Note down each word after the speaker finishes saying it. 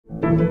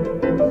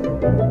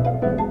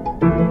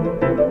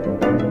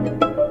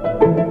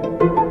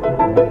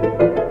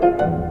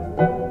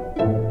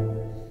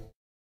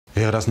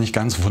Wäre das nicht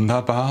ganz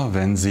wunderbar,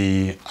 wenn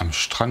Sie am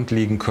Strand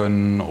liegen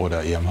können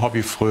oder Ihrem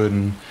Hobby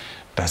frönen,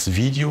 dass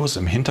Videos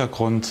im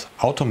Hintergrund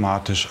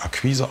automatisch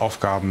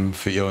Akquiseaufgaben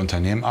für Ihr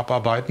Unternehmen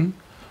abarbeiten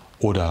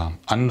oder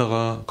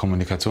andere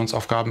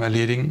Kommunikationsaufgaben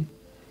erledigen?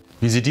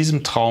 Wie Sie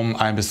diesem Traum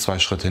 1 bis 2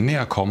 Schritte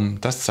näher kommen,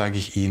 das zeige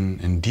ich Ihnen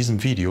in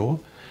diesem Video,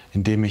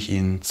 in dem ich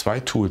Ihnen 2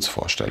 Tools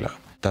vorstelle.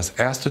 Das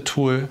erste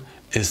Tool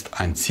ist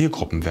ein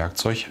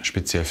Zielgruppenwerkzeug,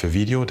 speziell für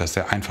Video, das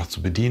sehr einfach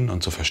zu bedienen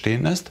und zu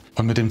verstehen ist.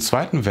 Und mit dem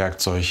zweiten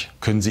Werkzeug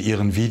können Sie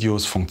Ihren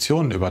Videos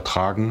Funktionen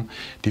übertragen,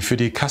 die für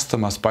die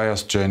Customers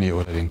Buyers Journey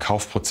oder den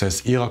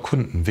Kaufprozess Ihrer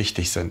Kunden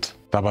wichtig sind.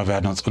 Dabei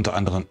werden uns unter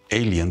anderem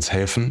Aliens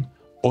helfen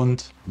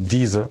und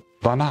diese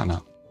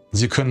Banane.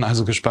 Sie können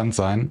also gespannt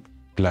sein.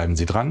 Bleiben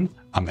Sie dran,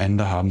 am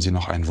Ende haben Sie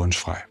noch einen Wunsch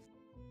frei.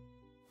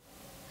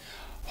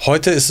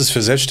 Heute ist es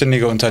für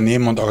selbstständige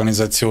Unternehmen und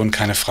Organisationen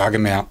keine Frage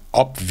mehr,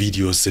 ob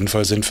Videos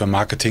sinnvoll sind für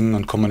Marketing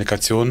und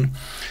Kommunikation,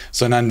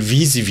 sondern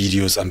wie Sie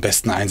Videos am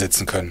besten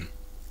einsetzen können.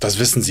 Das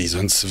wissen Sie,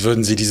 sonst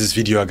würden Sie dieses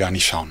Video ja gar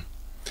nicht schauen.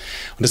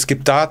 Und es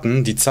gibt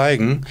Daten, die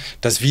zeigen,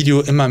 dass Video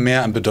immer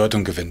mehr an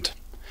Bedeutung gewinnt.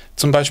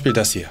 Zum Beispiel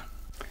das hier.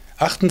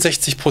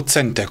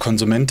 68% der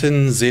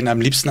Konsumentinnen sehen am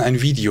liebsten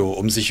ein Video,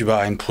 um sich über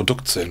ein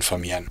Produkt zu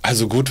informieren.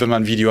 Also gut, wenn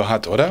man ein Video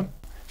hat, oder?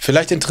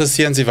 Vielleicht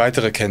interessieren Sie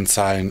weitere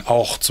Kennzahlen,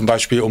 auch zum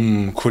Beispiel,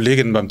 um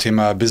Kolleginnen beim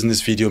Thema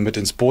Business-Video mit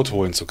ins Boot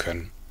holen zu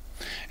können.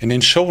 In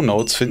den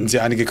Shownotes finden Sie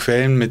einige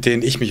Quellen, mit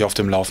denen ich mich auf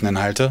dem Laufenden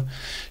halte.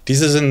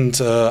 Diese sind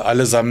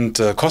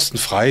allesamt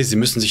kostenfrei, Sie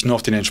müssen sich nur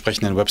auf den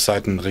entsprechenden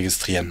Webseiten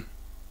registrieren.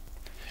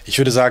 Ich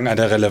würde sagen, an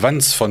der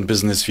Relevanz von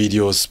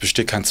Business-Videos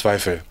besteht kein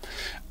Zweifel.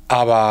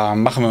 Aber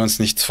machen wir uns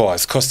nichts vor,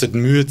 es kostet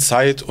Mühe,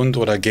 Zeit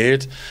und/oder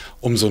Geld,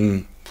 um so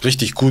ein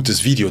richtig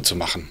gutes Video zu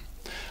machen.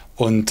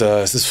 Und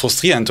es ist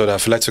frustrierend oder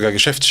vielleicht sogar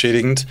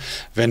geschäftsschädigend,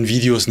 wenn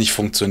Videos nicht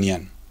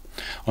funktionieren.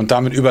 Und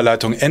damit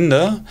Überleitung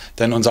Ende,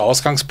 denn unser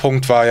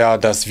Ausgangspunkt war ja,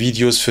 dass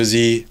Videos für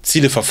Sie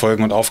Ziele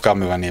verfolgen und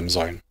Aufgaben übernehmen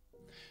sollen.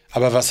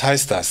 Aber was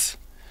heißt das?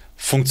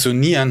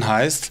 Funktionieren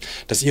heißt,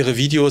 dass Ihre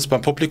Videos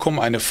beim Publikum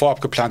eine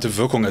vorab geplante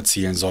Wirkung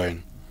erzielen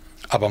sollen.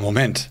 Aber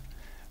Moment,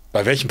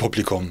 bei welchem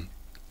Publikum?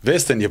 Wer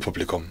ist denn Ihr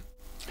Publikum?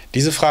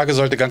 Diese Frage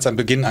sollte ganz am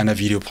Beginn einer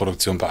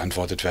Videoproduktion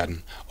beantwortet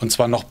werden. Und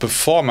zwar noch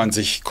bevor man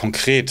sich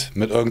konkret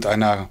mit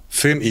irgendeiner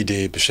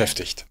Filmidee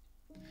beschäftigt.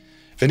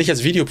 Wenn ich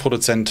als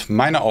Videoproduzent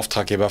meine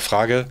Auftraggeber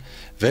frage,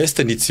 wer ist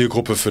denn die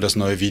Zielgruppe für das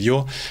neue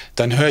Video,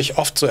 dann höre ich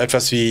oft so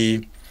etwas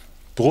wie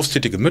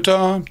berufstätige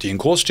Mütter, die in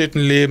Großstädten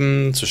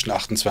leben, zwischen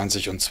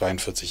 28 und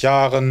 42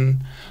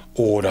 Jahren,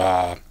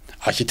 oder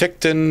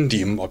Architekten,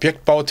 die im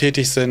Objektbau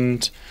tätig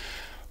sind,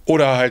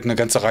 oder halt eine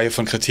ganze Reihe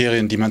von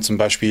Kriterien, die man zum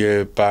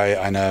Beispiel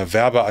bei einer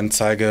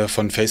Werbeanzeige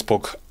von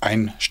Facebook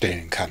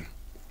einstellen kann.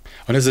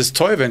 Und es ist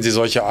toll, wenn Sie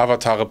solche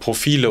Avatare,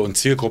 Profile und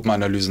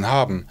Zielgruppenanalysen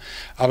haben,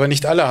 aber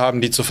nicht alle haben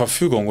die zur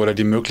Verfügung oder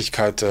die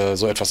Möglichkeit,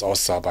 so etwas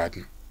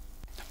auszuarbeiten.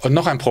 Und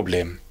noch ein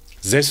Problem.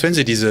 Selbst wenn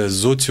Sie diese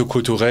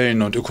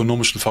soziokulturellen und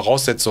ökonomischen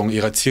Voraussetzungen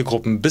Ihrer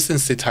Zielgruppen bis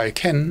ins Detail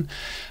kennen,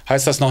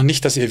 heißt das noch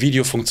nicht, dass Ihr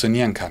Video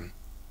funktionieren kann.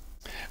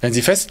 Wenn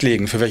Sie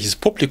festlegen, für welches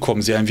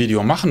Publikum Sie ein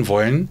Video machen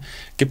wollen,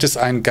 gibt es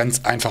ein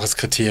ganz einfaches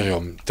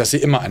Kriterium, das Sie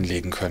immer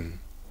anlegen können,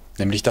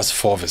 nämlich das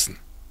Vorwissen.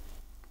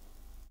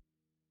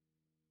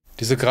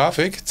 Diese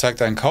Grafik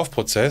zeigt einen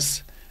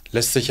Kaufprozess,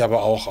 lässt sich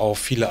aber auch auf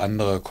viele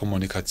andere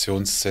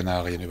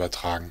Kommunikationsszenarien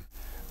übertragen.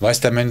 Weiß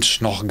der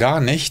Mensch noch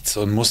gar nichts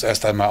und muss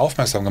erst einmal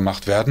aufmerksam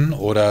gemacht werden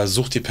oder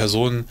sucht die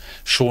Person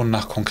schon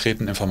nach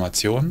konkreten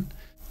Informationen?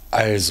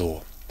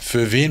 Also,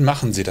 für wen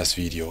machen Sie das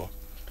Video?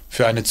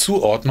 Für eine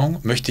Zuordnung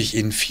möchte ich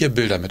Ihnen 4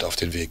 Bilder mit auf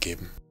den Weg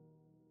geben.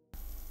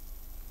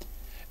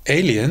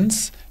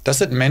 Aliens, das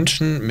sind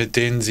Menschen, mit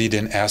denen Sie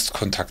den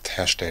Erstkontakt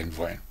herstellen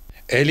wollen.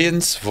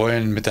 Aliens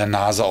wollen mit der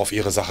Nase auf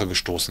ihre Sache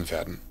gestoßen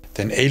werden.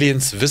 Denn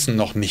Aliens wissen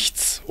noch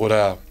nichts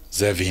oder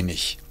sehr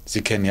wenig.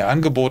 Sie kennen Ihr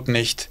Angebot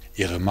nicht,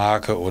 Ihre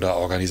Marke oder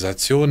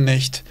Organisation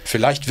nicht.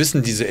 Vielleicht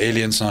wissen diese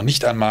Aliens noch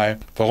nicht einmal,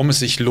 warum es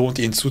sich lohnt,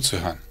 Ihnen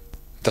zuzuhören.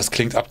 Das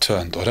klingt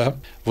abturnend, oder?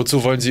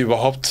 Wozu wollen Sie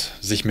überhaupt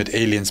sich mit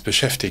Aliens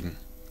beschäftigen?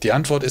 Die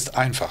Antwort ist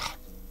einfach,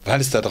 weil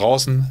es da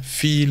draußen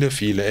viele,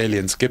 viele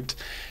Aliens gibt,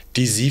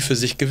 die Sie für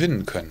sich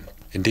gewinnen können.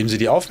 Indem Sie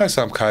die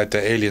Aufmerksamkeit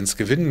der Aliens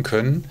gewinnen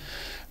können,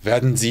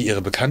 werden Sie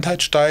Ihre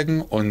Bekanntheit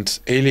steigen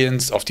und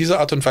Aliens auf diese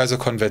Art und Weise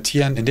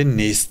konvertieren in den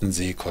nächsten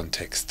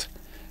Sehkontext.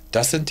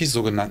 Das sind die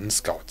sogenannten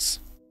Scouts.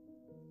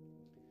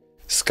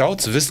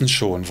 Scouts wissen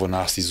schon,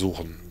 wonach sie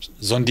suchen,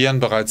 sondieren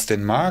bereits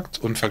den Markt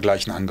und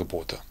vergleichen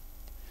Angebote.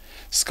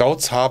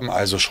 Scouts haben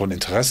also schon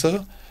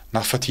Interesse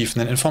nach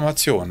vertiefenden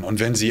Informationen. Und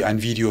wenn Sie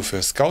ein Video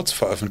für Scouts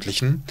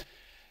veröffentlichen,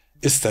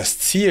 ist das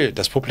Ziel,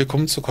 das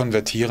Publikum zu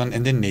konvertieren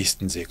in den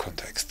nächsten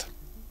Sehkontext.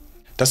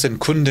 Das sind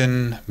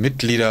Kundinnen,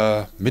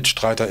 Mitglieder,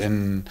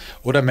 MitstreiterInnen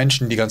oder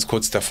Menschen, die ganz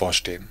kurz davor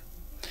stehen.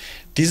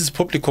 Dieses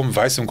Publikum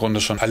weiß im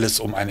Grunde schon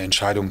alles, um eine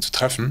Entscheidung zu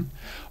treffen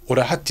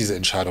oder hat diese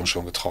Entscheidung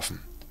schon getroffen,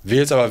 will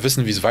jetzt aber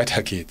wissen, wie es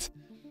weitergeht.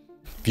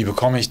 Wie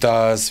bekomme ich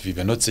das, wie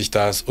benutze ich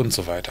das und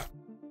so weiter.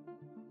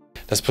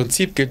 Das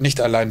Prinzip gilt nicht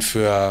allein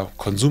für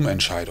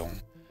Konsumentscheidungen.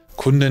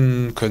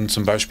 Kunden können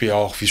zum Beispiel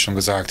auch, wie schon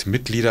gesagt,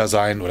 Mitglieder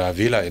sein oder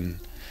WählerInnen.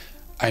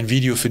 Ein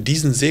Video für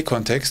diesen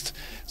Sehkontext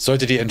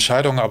sollte die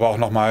Entscheidung aber auch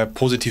nochmal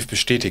positiv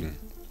bestätigen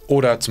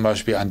oder zum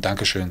Beispiel ein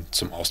Dankeschön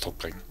zum Ausdruck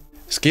bringen.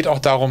 Es geht auch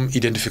darum,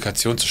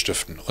 Identifikation zu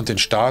stiften und den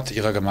Start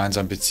ihrer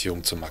gemeinsamen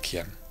Beziehung zu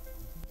markieren.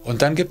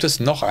 Und dann gibt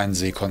es noch einen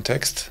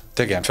Sehkontext,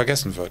 der gern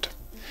vergessen wird.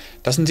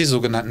 Das sind die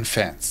sogenannten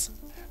Fans.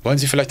 Wollen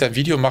Sie vielleicht ein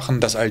Video machen,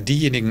 das all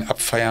diejenigen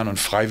abfeiern und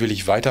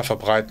freiwillig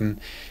weiterverbreiten,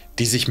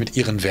 die sich mit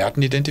ihren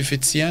Werten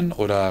identifizieren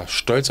oder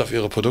stolz auf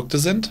ihre Produkte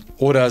sind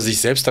oder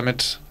sich selbst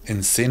damit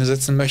in Szene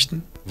setzen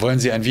möchten? Wollen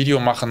Sie ein Video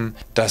machen,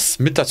 das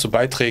mit dazu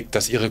beiträgt,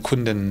 dass Ihre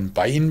Kunden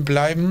bei Ihnen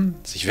bleiben,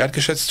 sich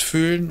wertgeschätzt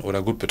fühlen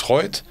oder gut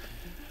betreut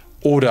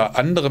oder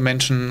andere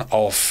Menschen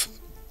auf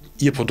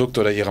Ihr Produkt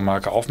oder Ihre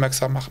Marke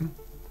aufmerksam machen?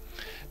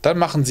 Dann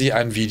machen Sie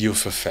ein Video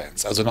für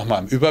Fans. Also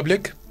nochmal im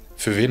Überblick.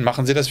 Für wen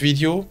machen Sie das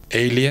Video?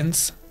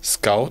 Aliens,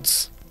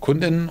 Scouts,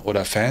 Kundinnen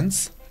oder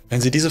Fans? Wenn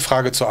Sie diese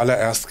Frage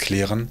zuallererst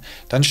klären,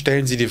 dann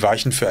stellen Sie die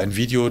Weichen für ein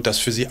Video, das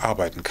für Sie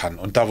arbeiten kann.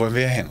 Und da wollen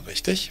wir ja hin,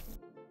 richtig?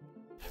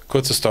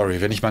 Kurze Story.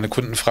 Wenn ich meine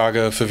Kunden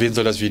frage, für wen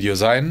soll das Video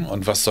sein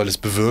und was soll es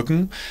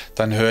bewirken,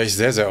 dann höre ich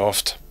sehr, sehr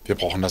oft, wir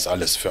brauchen das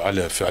alles, für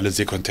alle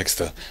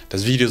Sehkontexte.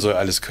 Das Video soll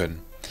alles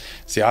können.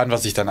 Sie ahnen,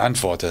 was ich dann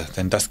antworte,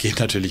 denn das geht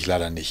natürlich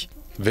leider nicht.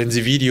 Wenn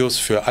Sie Videos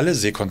für alle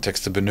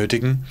Sehkontexte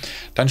benötigen,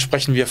 dann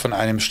sprechen wir von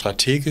einem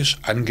strategisch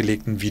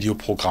angelegten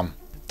Videoprogramm.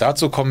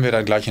 Dazu kommen wir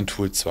dann gleich in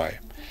Tool 2.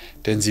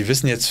 Denn Sie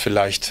wissen jetzt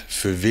vielleicht,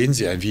 für wen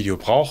Sie ein Video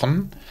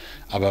brauchen,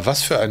 aber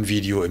was für ein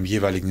Video im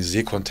jeweiligen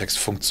Sehkontext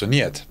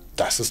funktioniert,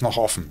 das ist noch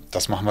offen.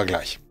 Das machen wir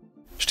gleich.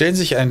 Stellen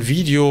Sie sich ein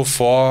Video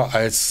vor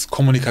als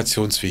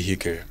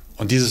Kommunikationsvehikel.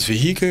 Und dieses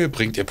Vehikel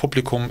bringt Ihr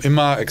Publikum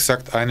immer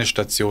exakt eine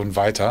Station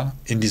weiter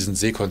in diesen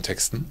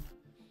Sehkontexten.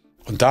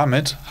 Und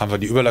damit haben wir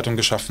die Überleitung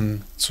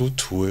geschaffen zu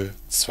Tool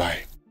 2.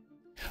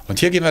 Und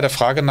hier gehen wir der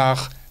Frage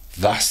nach,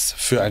 was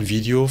für ein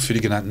Video für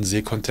die genannten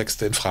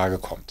Sehkontexte in Frage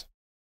kommt.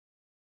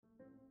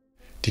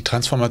 Die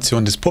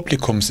Transformation des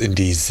Publikums in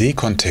die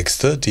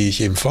Sehkontexte, die ich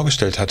eben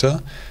vorgestellt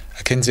hatte,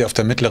 erkennen Sie auf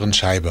der mittleren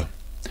Scheibe.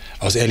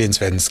 Aus Aliens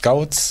werden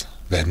Scouts,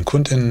 werden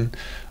KundInnen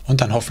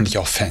und dann hoffentlich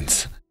auch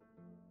Fans.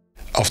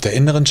 Auf der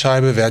inneren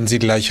Scheibe werden Sie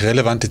gleich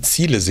relevante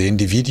Ziele sehen,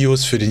 die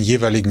Videos für den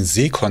jeweiligen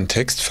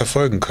Sehkontext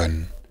verfolgen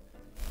können.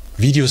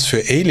 Videos für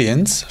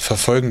Aliens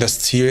verfolgen das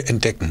Ziel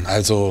Entdecken,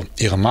 also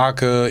Ihre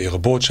Marke, Ihre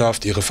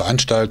Botschaft, Ihre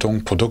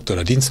Veranstaltung, Produkt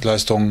oder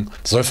Dienstleistungen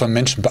soll von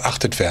Menschen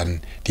beachtet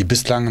werden, die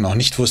bislang noch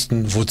nicht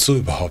wussten, wozu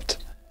überhaupt.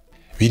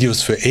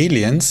 Videos für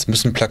Aliens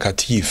müssen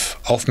plakativ,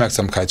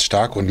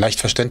 aufmerksamkeitsstark und leicht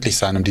verständlich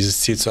sein, um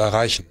dieses Ziel zu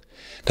erreichen.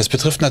 Das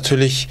betrifft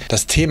natürlich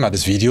das Thema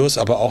des Videos,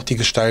 aber auch die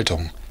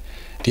Gestaltung.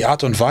 Die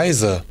Art und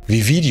Weise,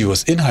 wie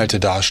Videos Inhalte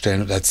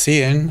darstellen und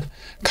erzählen,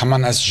 kann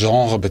man als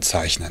Genre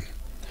bezeichnen.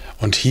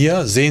 Und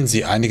hier sehen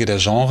Sie einige der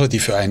Genres, die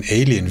für ein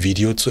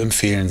Alien-Video zu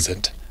empfehlen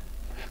sind.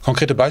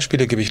 Konkrete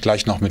Beispiele gebe ich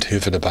gleich noch mit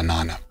Hilfe der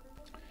Banane.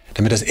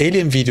 Damit das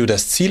Alien-Video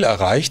das Ziel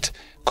erreicht,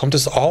 kommt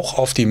es auch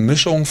auf die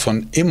Mischung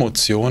von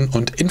Emotion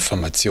und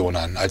Information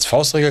an. Als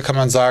Faustregel kann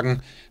man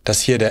sagen,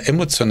 dass hier der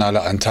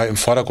emotionale Anteil im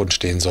Vordergrund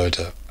stehen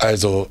sollte,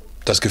 also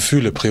dass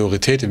Gefühle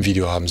Priorität im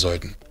Video haben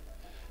sollten.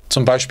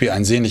 Zum Beispiel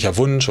ein sehnlicher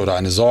Wunsch oder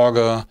eine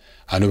Sorge,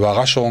 eine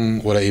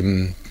Überraschung oder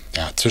eben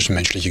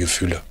zwischenmenschliche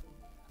Gefühle.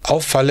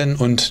 Auffallen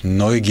und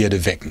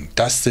Neugierde wecken,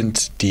 das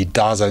sind die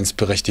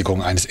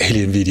Daseinsberechtigung eines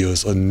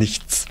Alien-Videos und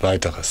nichts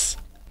weiteres.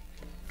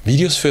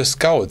 Videos für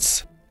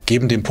Scouts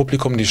geben dem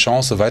Publikum die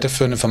Chance,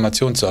 weiterführende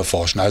Informationen zu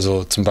erforschen,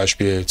 also zum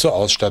Beispiel zur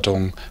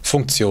Ausstattung,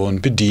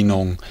 Funktion,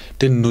 Bedienung,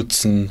 den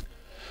Nutzen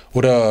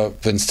oder,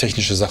 wenn es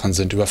technische Sachen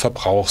sind, über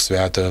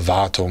Verbrauchswerte,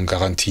 Wartung,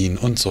 Garantien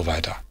und so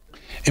weiter.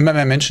 Immer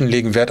mehr Menschen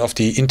legen Wert auf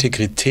die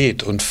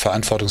Integrität und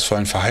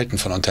verantwortungsvollen Verhalten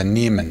von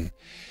Unternehmen.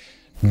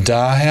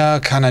 Daher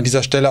kann an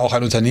dieser Stelle auch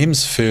ein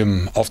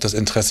Unternehmensfilm auf das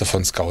Interesse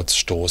von Scouts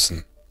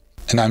stoßen.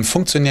 In einem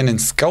funktionierenden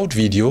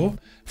Scout-Video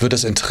wird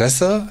das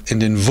Interesse in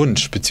den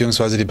Wunsch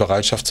bzw. die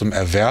Bereitschaft zum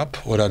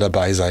Erwerb oder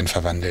Dabeisein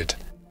verwandelt.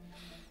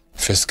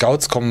 Für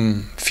Scouts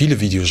kommen viele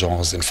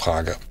Videogenres in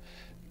Frage.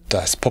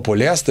 Das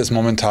populärste ist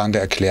momentan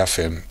der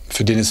Erklärfilm,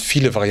 für den es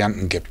viele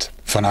Varianten gibt.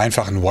 Von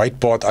einfachen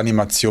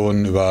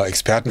Whiteboard-Animationen über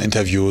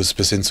Experteninterviews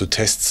bis hin zu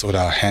Tests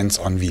oder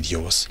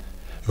Hands-on-Videos.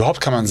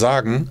 Überhaupt kann man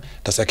sagen,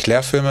 dass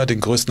Erklärfilme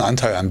den größten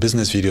Anteil an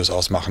Business-Videos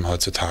ausmachen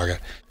heutzutage.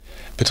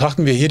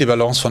 Betrachten wir hier die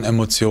Balance von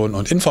Emotion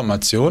und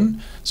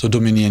Information, so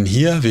dominieren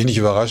hier, wenig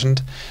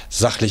überraschend,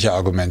 sachliche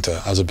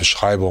Argumente, also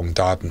Beschreibungen,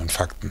 Daten und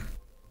Fakten.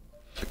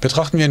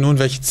 Betrachten wir nun,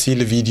 welche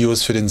Ziele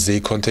Videos für den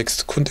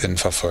Sehkontext KundInnen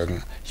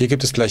verfolgen. Hier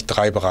gibt es gleich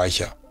 3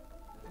 Bereiche.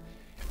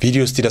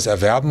 Videos, die das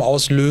Erwerben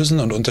auslösen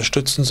und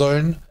unterstützen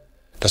sollen.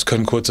 Das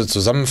können kurze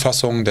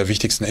Zusammenfassungen der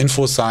wichtigsten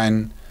Infos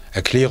sein,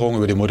 Erklärungen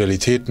über die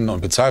Modalitäten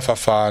und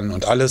Bezahlverfahren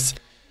und alles,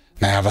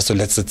 was so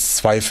letzte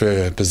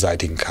Zweifel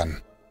beseitigen kann.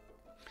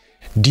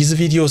 Diese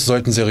Videos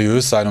sollten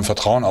seriös sein, um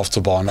Vertrauen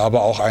aufzubauen,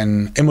 aber auch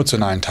einen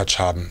emotionalen Touch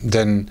haben,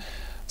 denn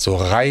so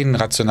rein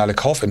rationale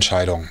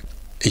Kaufentscheidungen,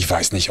 ich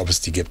weiß nicht, ob es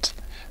die gibt.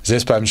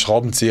 Selbst bei einem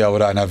Schraubenzieher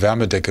oder einer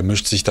Wärmedecke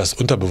mischt sich das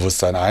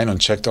Unterbewusstsein ein und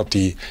checkt, ob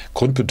die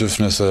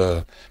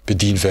Grundbedürfnisse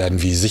bedient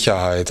werden, wie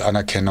Sicherheit,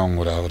 Anerkennung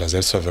oder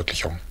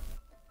Selbstverwirklichung.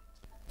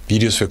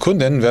 Videos für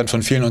Kunden werden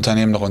von vielen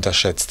Unternehmen noch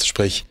unterschätzt,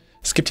 sprich,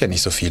 es gibt ja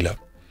nicht so viele.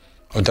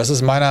 Und das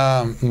ist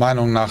meiner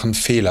Meinung nach ein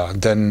Fehler,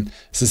 denn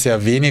es ist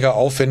ja weniger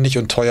aufwendig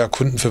und teuer,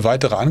 Kunden für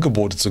weitere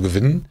Angebote zu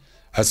gewinnen,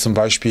 als zum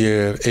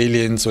Beispiel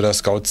Aliens oder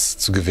Scouts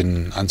zu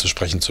gewinnen,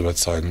 anzusprechen, zu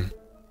überzeugen.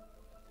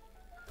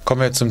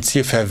 Kommen wir zum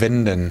Ziel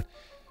Verwenden.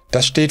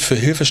 Das steht für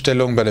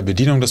Hilfestellung bei der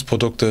Bedienung des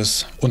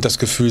Produktes und das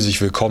Gefühl,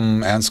 sich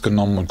willkommen, ernst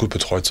genommen und gut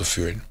betreut zu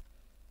fühlen.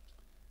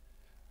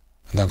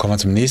 Und dann kommen wir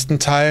zum nächsten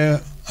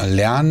Teil,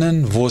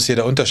 Lernen. Wo ist hier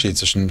der Unterschied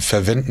zwischen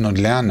Verwenden und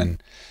Lernen?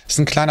 Das ist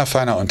ein kleiner,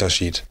 feiner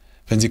Unterschied.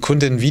 Wenn Sie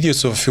Kundinnen Videos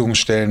zur Verfügung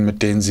stellen,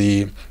 mit denen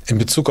Sie in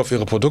Bezug auf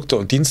Ihre Produkte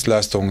und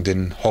Dienstleistungen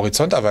den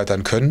Horizont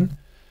erweitern können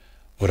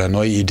oder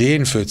neue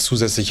Ideen für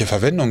zusätzliche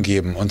Verwendung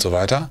geben und so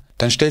weiter,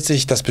 dann stellt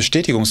sich das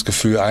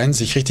Bestätigungsgefühl ein,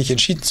 sich richtig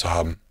entschieden zu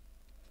haben.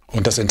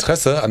 Und das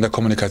Interesse an der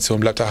Kommunikation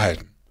bleibt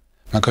erhalten.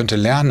 Man könnte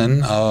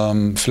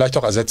Lernen vielleicht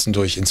auch ersetzen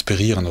durch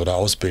Inspirieren oder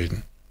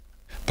Ausbilden.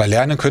 Bei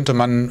Lernen könnte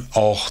man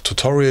auch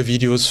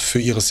Tutorial-Videos für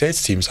Ihre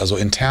Sales-Teams, also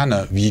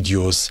interne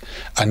Videos,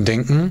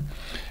 andenken,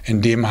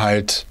 in dem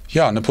halt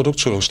eine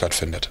Produktschulung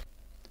stattfindet.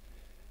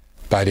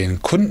 Bei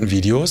den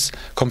Kundenvideos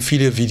kommen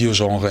viele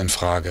Videogenres in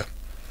Frage.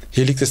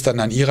 Hier liegt es dann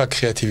an Ihrer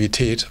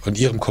Kreativität und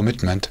Ihrem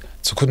Commitment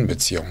zur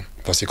Kundenbeziehung,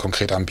 was Sie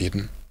konkret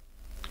anbieten.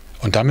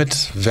 Und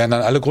damit werden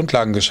dann alle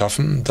Grundlagen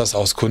geschaffen, dass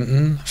aus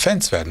Kunden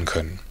Fans werden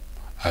können.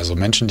 Also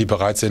Menschen, die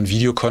bereit sind,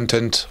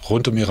 Videocontent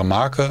rund um ihre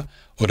Marke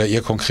oder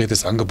ihr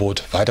konkretes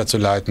Angebot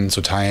weiterzuleiten,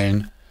 zu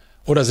teilen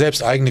oder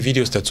selbst eigene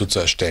Videos dazu zu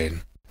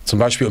erstellen. Zum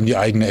Beispiel um die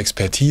eigene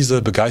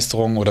Expertise,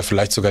 Begeisterung oder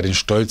vielleicht sogar den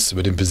Stolz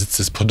über den Besitz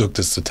des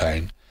Produktes zu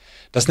teilen.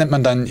 Das nennt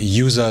man dann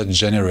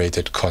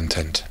User-Generated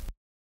Content.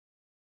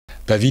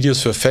 Bei Videos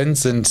für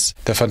Fans sind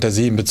der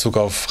Fantasie in Bezug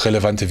auf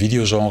relevante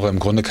Videogenre im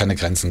Grunde keine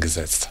Grenzen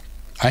gesetzt.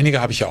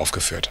 Einige habe ich hier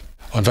aufgeführt.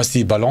 Und was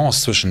die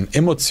Balance zwischen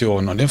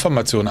Emotionen und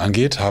Informationen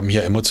angeht, haben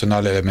hier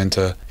emotionale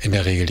Elemente in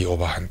der Regel die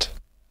Oberhand.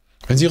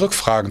 Wenn Sie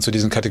Rückfragen zu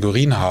diesen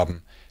Kategorien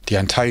haben, die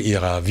ein Teil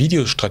Ihrer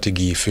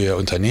Videostrategie für Ihr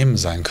Unternehmen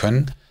sein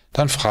können,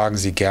 dann fragen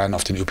Sie gern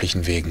auf den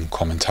üblichen Wegen,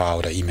 Kommentar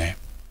oder E-Mail.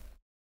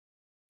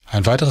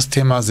 Ein weiteres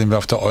Thema sehen wir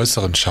auf der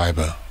äußeren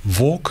Scheibe.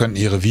 Wo können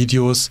Ihre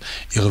Videos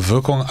ihre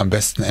Wirkung am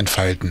besten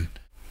entfalten?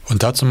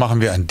 Und dazu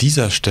machen wir an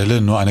dieser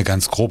Stelle nur eine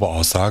ganz grobe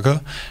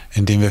Aussage,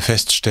 indem wir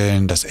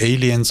feststellen, dass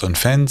Aliens und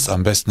Fans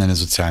am besten in den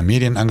sozialen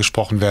Medien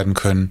angesprochen werden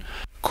können.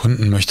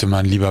 Kunden möchte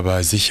man lieber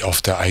bei sich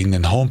auf der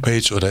eigenen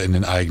Homepage oder in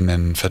den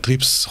eigenen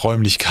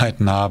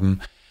Vertriebsräumlichkeiten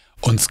haben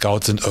und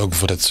Scouts sind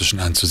irgendwo dazwischen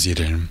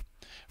anzusiedeln.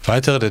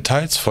 Weitere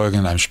Details folgen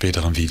in einem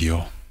späteren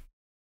Video.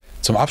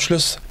 Zum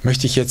Abschluss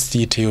möchte ich jetzt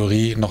die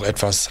Theorie noch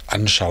etwas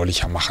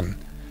anschaulicher machen.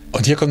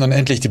 Und hier kommt dann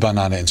endlich die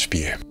Banane ins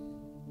Spiel.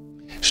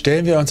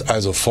 Stellen wir uns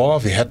also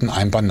vor, wir hätten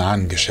ein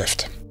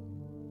Bananengeschäft.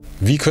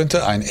 Wie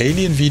könnte ein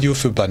Alien-Video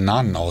für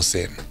Bananen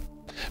aussehen?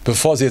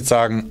 Bevor Sie jetzt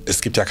sagen,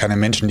 es gibt ja keine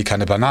Menschen, die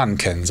keine Bananen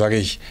kennen, sage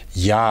ich,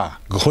 ja,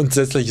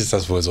 grundsätzlich ist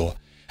das wohl so.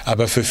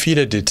 Aber für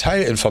viele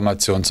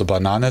Detailinformationen zur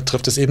Banane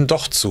trifft es eben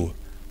doch zu.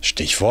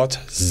 Stichwort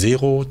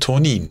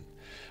Serotonin.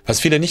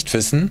 Was viele nicht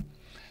wissen,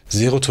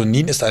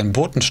 Serotonin ist ein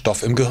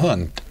Botenstoff im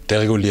Gehirn,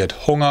 der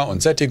reguliert Hunger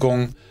und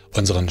Sättigung,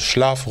 unseren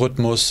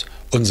Schlafrhythmus,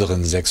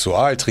 unseren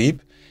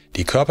Sexualtrieb,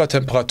 die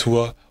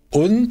Körpertemperatur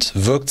und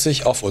wirkt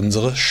sich auf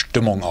unsere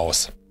Stimmung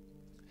aus.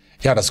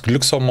 Ja, das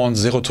Glückshormon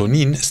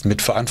Serotonin ist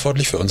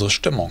mitverantwortlich für unsere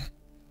Stimmung.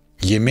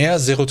 Je mehr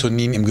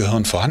Serotonin im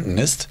Gehirn vorhanden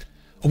ist,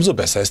 umso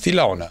besser ist die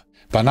Laune.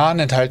 Bananen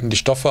enthalten die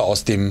Stoffe,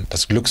 aus denen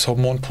das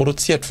Glückshormon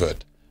produziert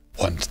wird.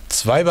 Und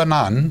 2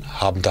 Bananen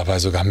haben dabei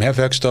sogar mehr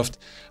Wirkstoff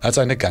als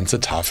eine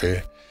ganze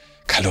Tafel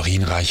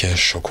kalorienreiche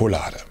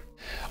Schokolade.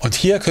 Und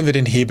hier können wir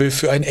den Hebel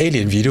für ein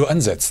Alien-Video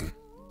ansetzen.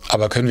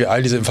 Aber können wir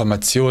all diese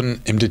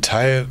Informationen im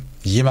Detail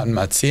jemandem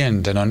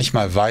erzählen, der noch nicht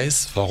mal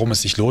weiß, warum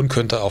es sich lohnen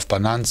könnte, auf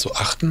Bananen zu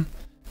achten?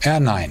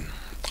 Nein.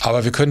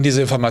 Aber wir können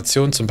diese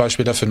Informationen zum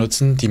Beispiel dafür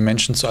nutzen, die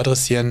Menschen zu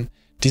adressieren,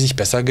 die sich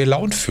besser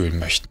gelaunt fühlen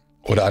möchten.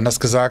 Oder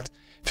anders gesagt,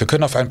 wir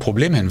können auf ein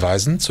Problem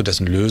hinweisen, zu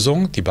dessen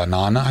Lösung die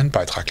Banane einen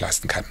Beitrag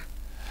leisten kann.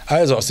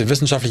 Also aus den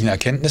wissenschaftlichen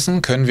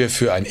Erkenntnissen können wir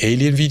für ein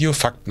Alien-Video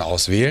Fakten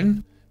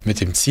auswählen,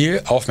 mit dem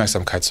Ziel,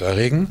 Aufmerksamkeit zu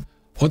erregen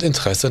und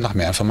Interesse nach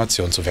mehr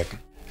Informationen zu wecken.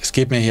 Es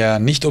geht mir hier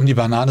nicht um die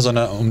Banane,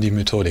 sondern um die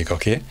Methodik,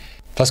 okay?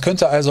 Was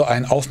könnte also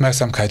ein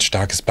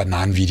aufmerksamkeitsstarkes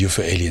Bananenvideo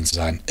für Aliens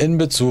sein, in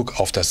Bezug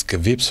auf das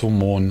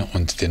Gewebshormon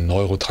und den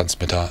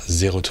Neurotransmitter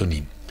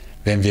Serotonin?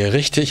 Wenn wir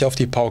richtig auf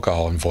die Pauke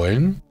hauen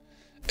wollen,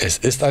 es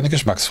ist eine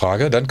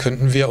Geschmacksfrage, dann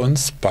könnten wir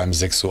uns beim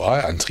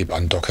Sexualantrieb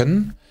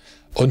andocken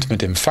und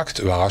mit dem Fakt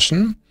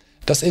überraschen,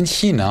 dass in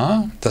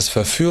China das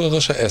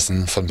verführerische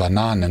Essen von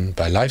Bananen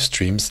bei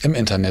Livestreams im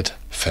Internet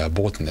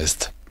verboten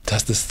ist.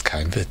 Das ist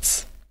kein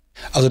Witz.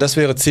 Also das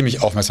wäre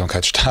ziemlich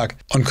aufmerksamkeitsstark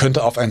und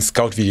könnte auf ein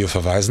Scout-Video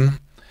verweisen,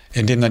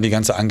 in dem dann die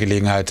ganze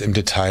Angelegenheit im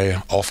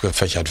Detail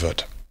aufgefächert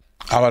wird.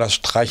 Aber das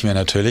streichen wir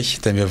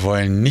natürlich, denn wir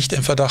wollen nicht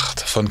in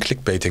Verdacht von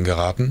Clickbaiting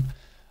geraten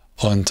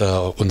Und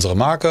unsere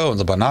Marke,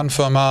 unsere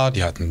Bananenfirma,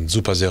 die hat ein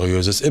super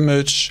seriöses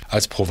Image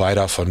als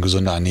Provider von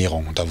gesunder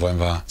Ernährung. Und da wollen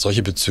wir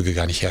solche Bezüge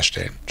gar nicht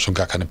herstellen, schon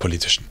gar keine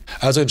politischen.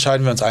 Also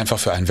entscheiden wir uns einfach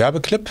für einen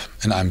Werbeclip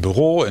in einem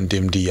Büro, in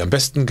dem die am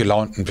besten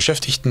gelaunten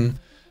Beschäftigten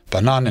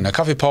Bananen in der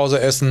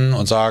Kaffeepause essen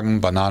und sagen,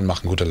 Bananen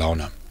machen gute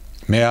Laune.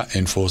 Mehr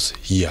Infos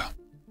hier.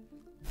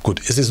 Gut,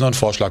 es ist nur ein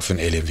Vorschlag für ein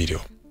Alien-Video.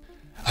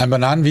 Ein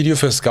Bananenvideo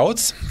für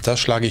Scouts, da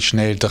schlage ich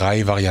schnell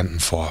 3 Varianten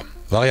vor.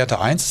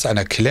 Variante 1 ist ein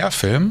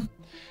Erklärfilm,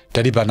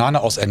 der die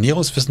Banane aus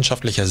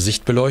ernährungswissenschaftlicher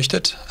Sicht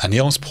beleuchtet,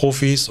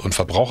 Ernährungsprofis und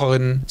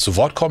Verbraucherinnen zu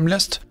Wort kommen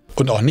lässt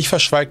und auch nicht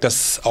verschweigt,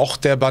 dass auch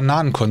der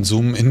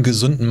Bananenkonsum in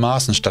gesunden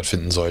Maßen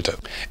stattfinden sollte.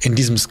 In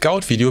diesem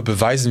Scout-Video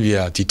beweisen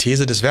wir die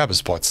These des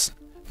Werbespots,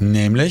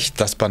 nämlich,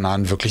 dass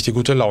Bananen wirklich die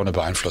gute Laune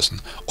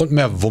beeinflussen und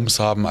mehr Wumms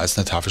haben als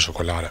eine Tafel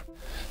Schokolade.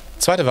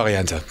 Zweite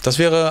Variante, das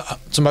wäre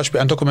zum Beispiel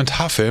ein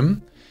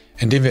Dokumentarfilm,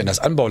 in dem wir in das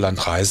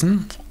Anbauland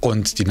reisen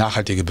und die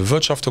nachhaltige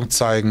Bewirtschaftung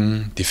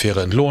zeigen, die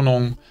faire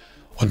Entlohnung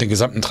und den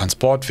gesamten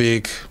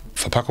Transportweg,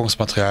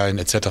 Verpackungsmaterialien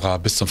etc.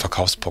 bis zum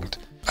Verkaufspunkt.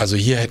 Also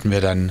hier hätten wir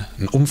dann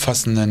einen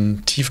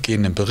umfassenden,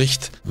 tiefgehenden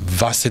Bericht,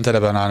 was hinter der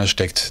Banane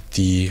steckt,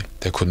 die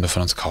der Kunde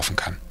von uns kaufen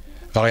kann.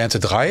 Variante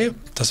 3,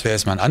 das wäre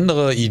jetzt mal eine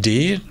andere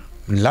Idee,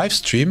 ein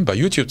Livestream bei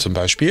YouTube zum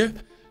Beispiel,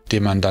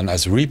 den man dann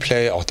als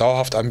Replay auch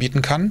dauerhaft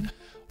anbieten kann.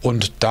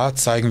 Und da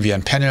zeigen wir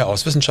ein Panel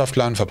aus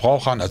Wissenschaftlern,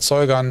 Verbrauchern,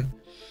 Erzeugern,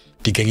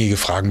 die gängige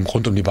Fragen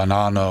rund um die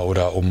Banane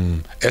oder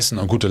um Essen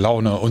und gute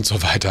Laune und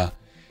so weiter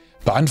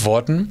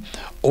beantworten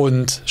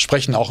und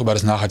sprechen auch über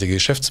das nachhaltige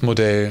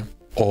Geschäftsmodell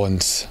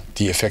und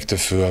die Effekte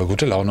für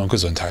gute Laune und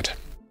Gesundheit.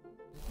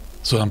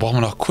 So, dann brauchen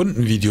wir noch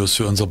Kundenvideos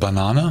für unsere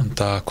Banane.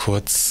 Da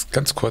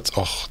ganz kurz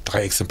auch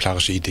 3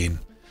 exemplarische Ideen.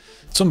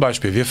 Zum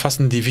Beispiel, wir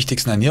fassen die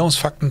wichtigsten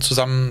Ernährungsfakten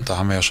zusammen. Da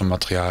haben wir ja schon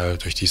Material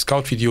durch die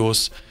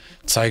Scout-Videos,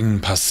 zeigen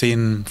ein paar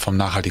Szenen vom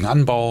nachhaltigen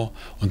Anbau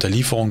und der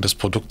Lieferung des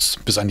Produkts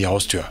bis an die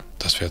Haustür.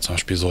 Das wäre zum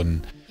Beispiel so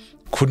ein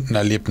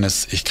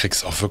Kundenerlebnis. Ich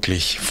krieg's auch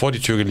wirklich vor die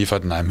Tür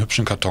geliefert in einem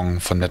hübschen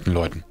Karton von netten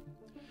Leuten.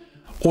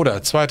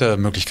 Oder zweite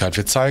Möglichkeit,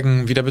 wir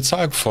zeigen, wie der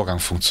Bezahlvorgang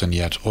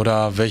funktioniert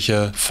oder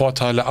welche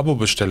Vorteile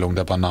Abo-Bestellungen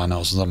der Banane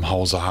aus unserem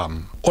Hause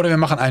haben. Oder wir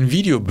machen einen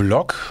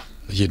Videoblog,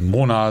 jeden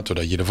Monat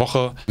oder jede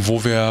Woche,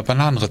 wo wir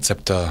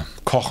Bananenrezepte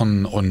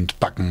kochen und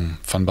backen,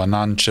 von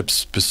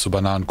Bananenchips bis zu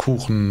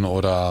Bananenkuchen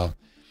oder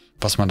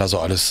was man da so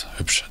alles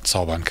hübsch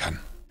zaubern kann.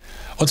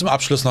 Und zum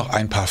Abschluss noch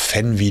ein paar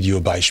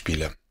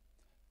Fan-Video-Beispiele.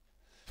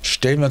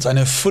 Stellen wir uns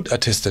eine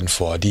Food-Artistin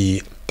vor,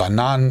 die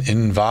Bananen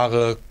in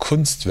wahre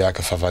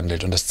Kunstwerke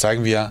verwandelt. Und das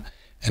zeigen wir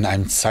in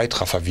einem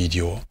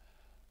Zeitraffer-Video.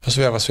 Das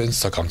wäre was für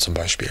Instagram zum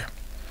Beispiel.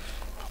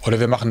 Oder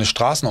wir machen eine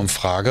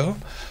Straßenumfrage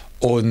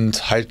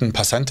und halten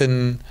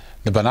Passantinnen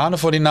eine Banane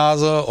vor die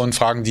Nase und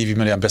fragen die, wie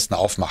man die am besten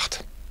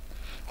aufmacht.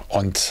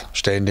 Und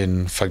stellen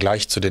den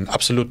Vergleich zu den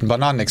absoluten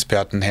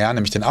Bananenexperten her,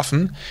 nämlich den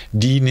Affen,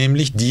 die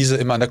nämlich diese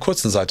immer an der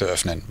kurzen Seite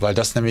öffnen, weil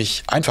das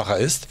nämlich einfacher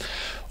ist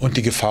und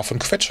die Gefahr von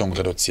Quetschung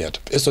reduziert.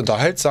 Ist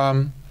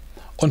unterhaltsam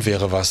und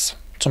wäre was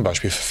zum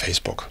Beispiel für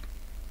Facebook.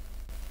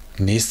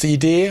 Nächste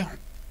Idee,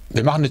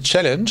 wir machen eine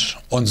Challenge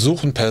und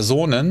suchen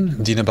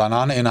Personen, die eine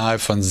Banane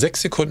innerhalb von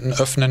 6 Sekunden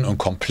öffnen und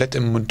komplett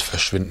im Mund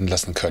verschwinden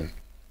lassen können.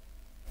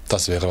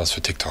 Das wäre was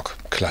für TikTok.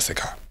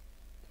 Klassiker.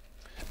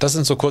 Das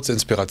sind so kurze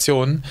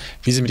Inspirationen,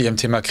 wie Sie mit Ihrem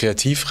Thema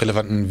kreativ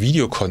relevanten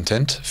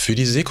Videocontent für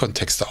die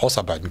Sehkontexte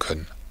ausarbeiten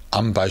können.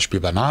 Am Beispiel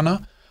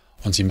Banane,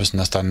 und Sie müssen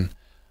das dann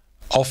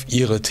auf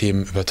Ihre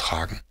Themen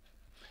übertragen.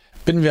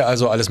 Binden wir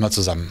also alles mal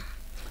zusammen.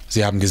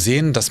 Sie haben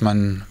gesehen, dass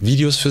man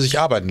Videos für sich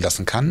arbeiten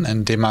lassen kann,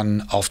 indem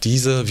man auf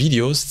diese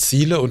Videos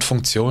Ziele und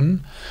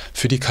Funktionen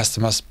für die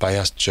Customers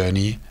Buyers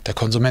Journey der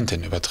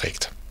Konsumentin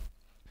überträgt.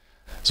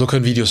 So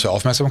können Videos für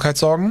Aufmerksamkeit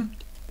sorgen,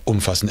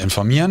 umfassend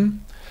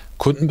informieren,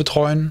 Kunden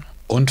betreuen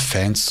und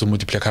Fans zu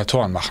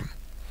Multiplikatoren machen.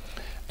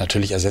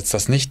 Natürlich ersetzt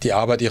das nicht die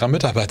Arbeit Ihrer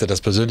Mitarbeiter, das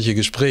persönliche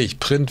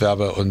Gespräch,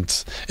 Printwerbe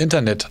und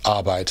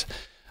Internetarbeit.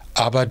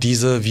 Aber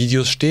diese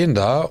Videos stehen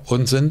da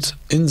und sind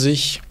in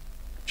sich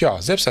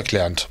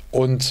selbsterklärend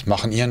und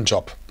machen ihren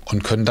Job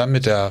und können dann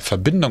mit der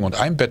Verbindung und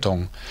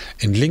Einbettung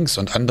in Links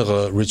und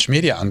andere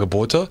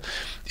Rich-Media-Angebote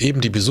eben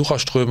die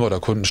Besucherströme oder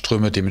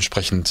Kundenströme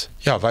dementsprechend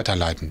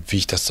weiterleiten, wie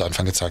ich das zu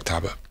Anfang gezeigt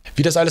habe.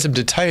 Wie das alles im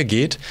Detail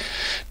geht,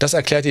 das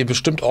erklärt Ihnen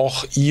bestimmt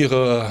auch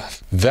Ihre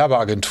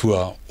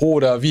Werbeagentur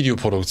oder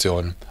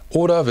Videoproduktion.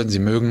 Oder, wenn Sie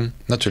mögen,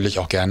 natürlich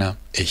auch gerne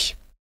ich.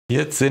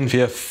 Jetzt sind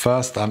wir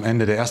fast am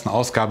Ende der ersten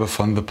Ausgabe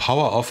von The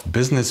Power of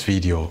Business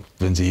Video.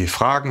 Wenn Sie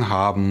Fragen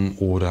haben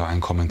oder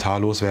einen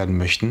Kommentar loswerden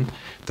möchten,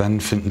 dann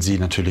finden Sie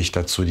natürlich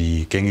dazu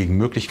die gängigen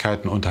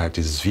Möglichkeiten unterhalb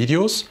dieses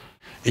Videos.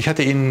 Ich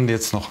hatte Ihnen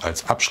jetzt noch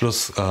als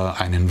Abschluss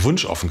einen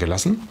Wunsch offen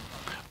gelassen.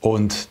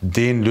 Und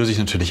den löse ich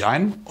natürlich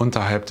ein.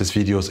 Unterhalb des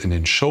Videos in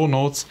den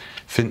Shownotes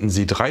finden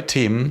Sie 3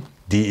 Themen,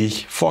 die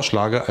ich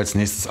vorschlage, als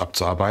nächstes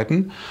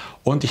abzuarbeiten.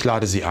 Und ich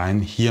lade Sie ein,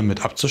 hier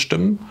mit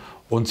abzustimmen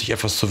und sich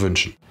etwas zu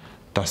wünschen.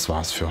 Das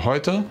war's für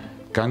heute.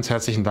 Ganz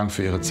herzlichen Dank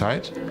für Ihre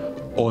Zeit.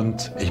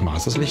 Und ich mache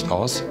jetzt das Licht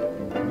aus.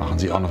 Machen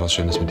Sie auch noch was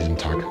Schönes mit diesem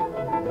Tag.